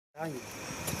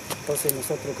Entonces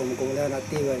nosotros como comunidad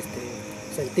nativa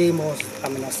sentimos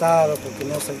amenazados porque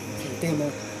no sentimos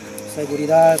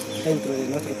seguridad dentro de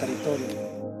nuestro territorio.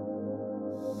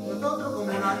 Nosotros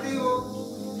como nativos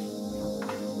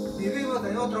vivimos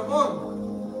de otra forma.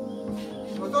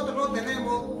 Nosotros no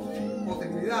tenemos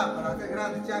posibilidad para hacer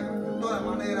grandes chacras, de todas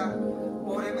maneras,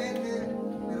 pobremente,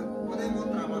 pero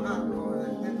podemos trabajar, ¿no?,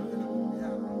 dentro de la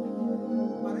comunidad.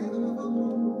 Para eso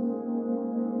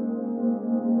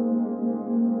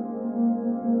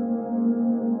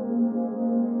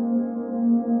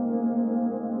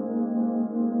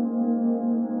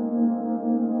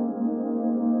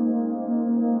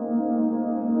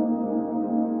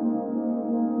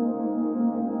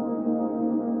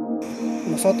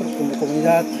Nosotros como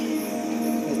comunidad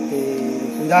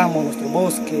cuidamos nuestros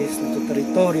bosques, nuestro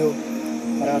territorio,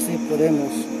 para así podemos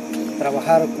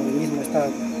trabajar con el mismo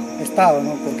estado,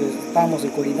 ¿no? Porque estamos en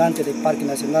colindante del Parque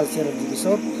Nacional Sierra del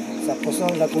Divisor.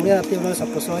 La comunidad nativa no se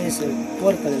aposó es el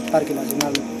puerta del Parque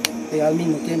Nacional, y al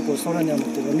mismo tiempo zona de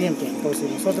amortiguamiento.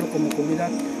 Entonces nosotros como comunidad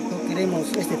no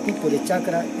queremos este tipo de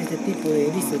chacra, este tipo de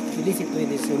ilícito y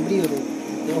de sembrío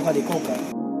de hoja de coca.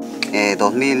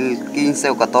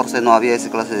 2015 o 14 no había esa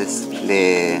clase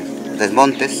de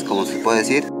desmontes, como se puede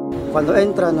decir. Cuando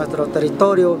entran a nuestro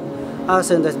territorio,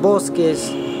 hacen desbosques,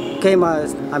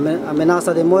 quemas,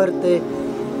 amenaza de muerte,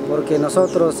 porque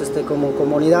nosotros como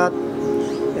comunidad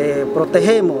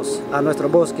protegemos a nuestros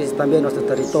bosques y también nuestro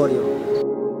territorio.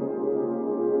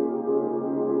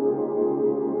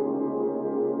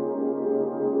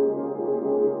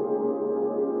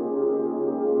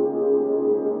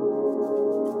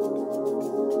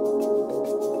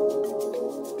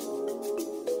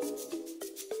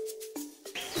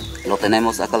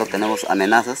 Acá lo tenemos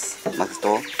amenazas, más que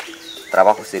todo,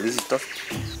 trabajos ilícitos,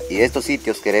 y estos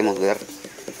sitios queremos ver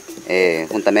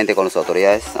juntamente con las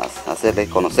autoridades, hacerles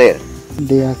conocer.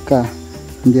 De acá,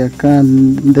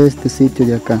 de este sitio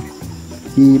de acá,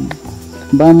 y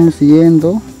vamos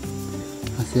yendo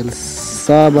hacia el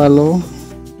Sábalo,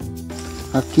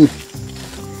 aquí,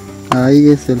 ahí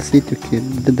es el sitio que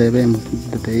debemos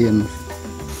de irnos.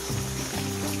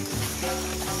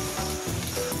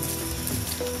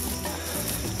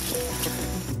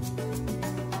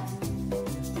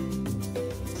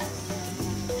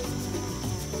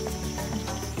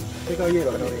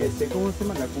 Caballero, ¿cómo se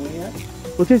llama la comunidad?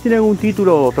 ¿Ustedes tienen algún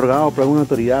título otorgado por alguna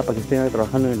autoridad para que estén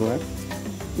trabajando en el lugar?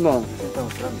 No,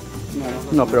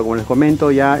 no, pero como les comento,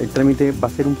 ya el trámite va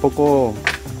a ser un poco,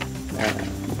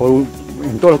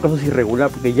 en todos los casos,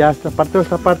 irregular, porque ya esta parte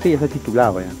ya está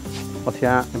titulado ya. O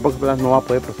sea, en pocas palabras no va a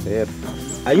poder proceder.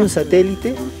 Hay un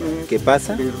satélite que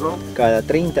pasa cada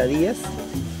 30 días,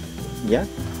 ¿ya?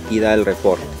 Y da el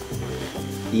reporte.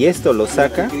 Y esto lo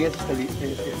saca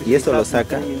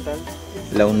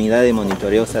la unidad de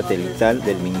monitoreo satelital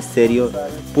del Ministerio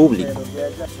Público.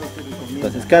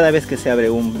 Entonces, cada vez que se abre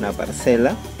una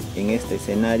parcela en este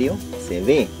escenario, se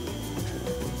ve.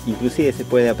 Inclusive se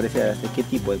puede apreciar hasta qué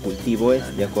tipo de cultivo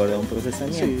es de acuerdo a un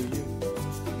procesamiento.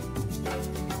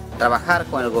 Trabajar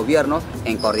con el gobierno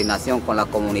en coordinación con la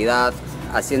comunidad,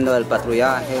 haciendo el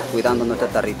patrullaje, cuidando nuestro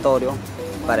territorio,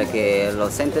 para que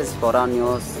los entes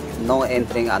foráneos no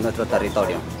entren a nuestro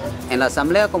territorio. En la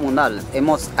Asamblea Comunal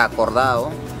hemos acordado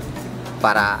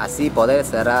para así poder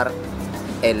cerrar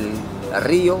el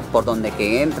río por donde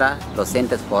que entran los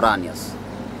entes foráneos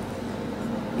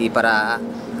y para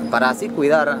así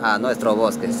cuidar a nuestros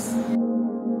bosques.